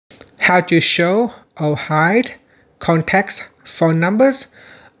how to show or hide contacts phone numbers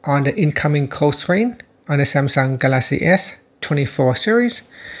on the incoming call screen on the Samsung Galaxy S24 series.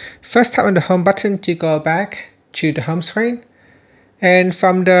 First, tap on the home button to go back to the home screen. And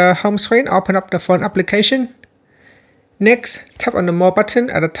from the home screen, open up the phone application. Next, tap on the More button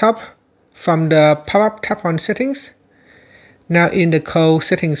at the top. From the pop-up, tap on Settings. Now in the call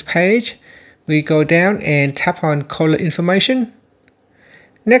settings page, we go down and tap on caller information.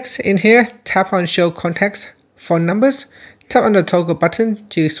 Next, in here, tap on Show Contacts Phone Numbers. Tap on the toggle button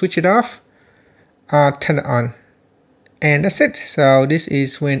to switch it off or turn it on. And that's it. So this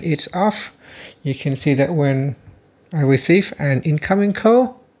is when it's off. You can see that when I receive an incoming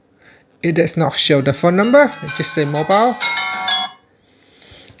call, it does not show the phone number, it just says mobile.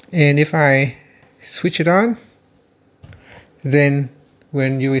 And if I switch it on, then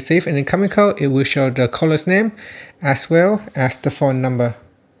when you receive an incoming call, it will show the caller's name as well as the phone number.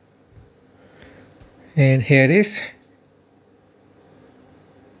 And here it is.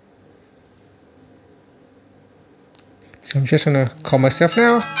 So I'm just gonna call myself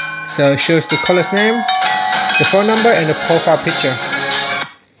now. So it shows the caller's name, the phone number, and the profile picture.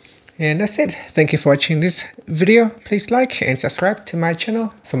 And that's it. Thank you for watching this video. Please like and subscribe to my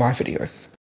channel for more videos.